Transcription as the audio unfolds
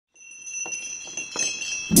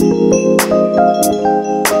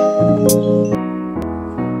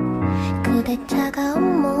그대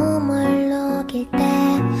차가운 몸을 녹일 때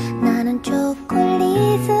나는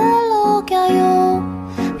초콜릿을 녹여요.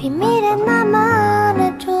 비밀의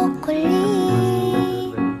나만의 초콜릿.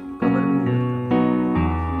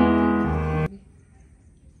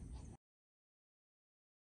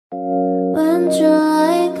 When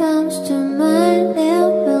joy comes to mind, it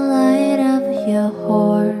will light up your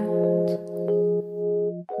heart.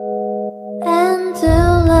 And to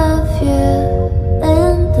love you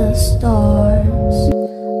and the stars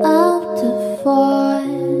out to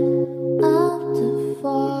find, out to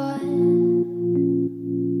find.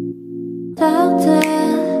 Talk to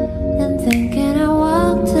you and thinking I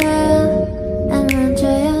walk to you and run to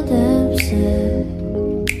your dipstick.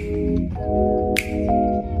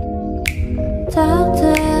 Talk to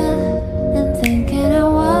you and thinking I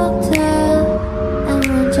walk to you and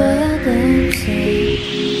run to your dipstick.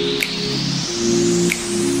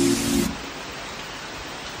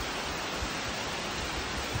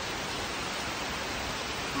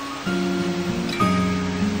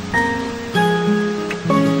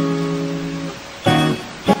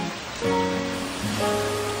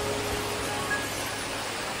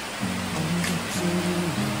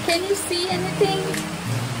 Can you see anything?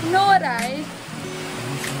 No, right?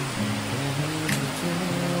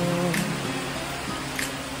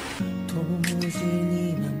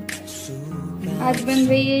 आज बन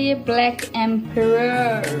रही है ये black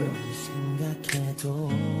emperor.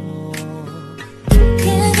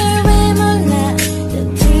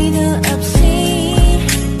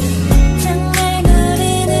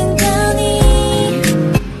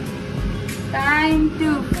 Time to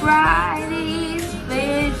fry this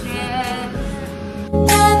vision.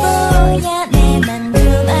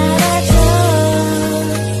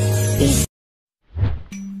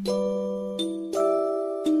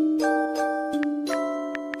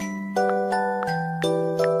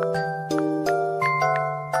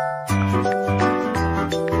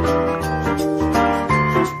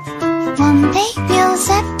 One day we'll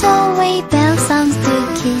set away bell sounds to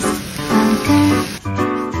kiss our girl.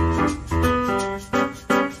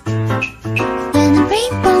 When the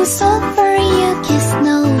rainbow's over, you kiss,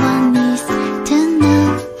 no one needs to know.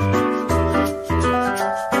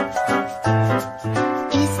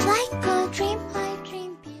 It's like a dream I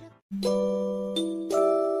dream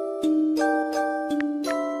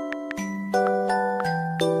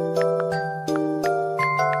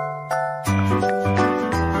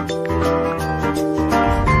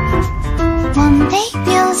One day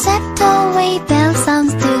we'll set away bell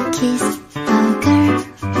sounds to kiss our girl.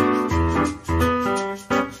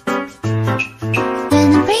 When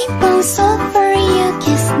the rainbow's over, you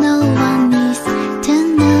kiss, no one needs to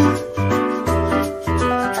know.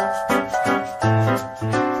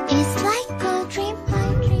 It's like a dream I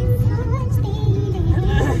dream.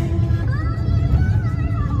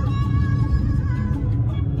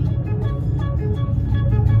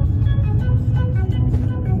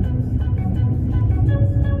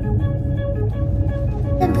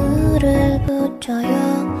 물을 붙여요.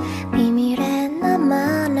 비밀의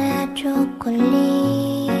나만의 초콜릿.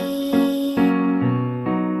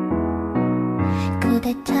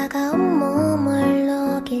 그대 차가운 몸을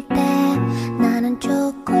녹일 때 나는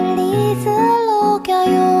초콜릿을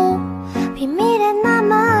녹여요. 비밀의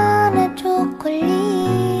나만의 초콜릿.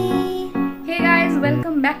 Hey guys,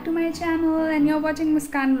 welcome back to my channel and you're watching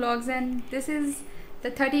Muskan Vlogs and this is the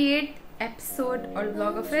 38th episode or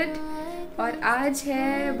vlog of it. और आज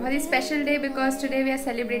है बहुत ही special day because today we are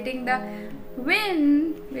celebrating the win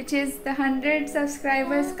which is the 100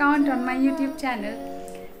 subscribers count on my YouTube channel.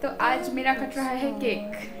 तो आज मेरा cut रहा है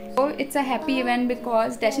cake. So it's a happy event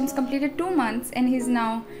because Dashim's completed 2 months and he's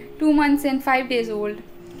now 2 months and 5 days old,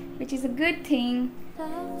 which is a good thing.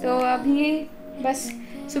 तो अभी बस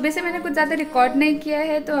सुबह से मैंने कुछ ज़्यादा रिकॉर्ड नहीं किया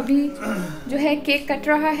है, तो अभी जो है केक कट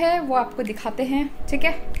रहा है वो आपको दिखाते हैं, ठीक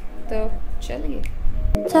है? तो चलिए।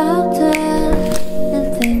 Talk to you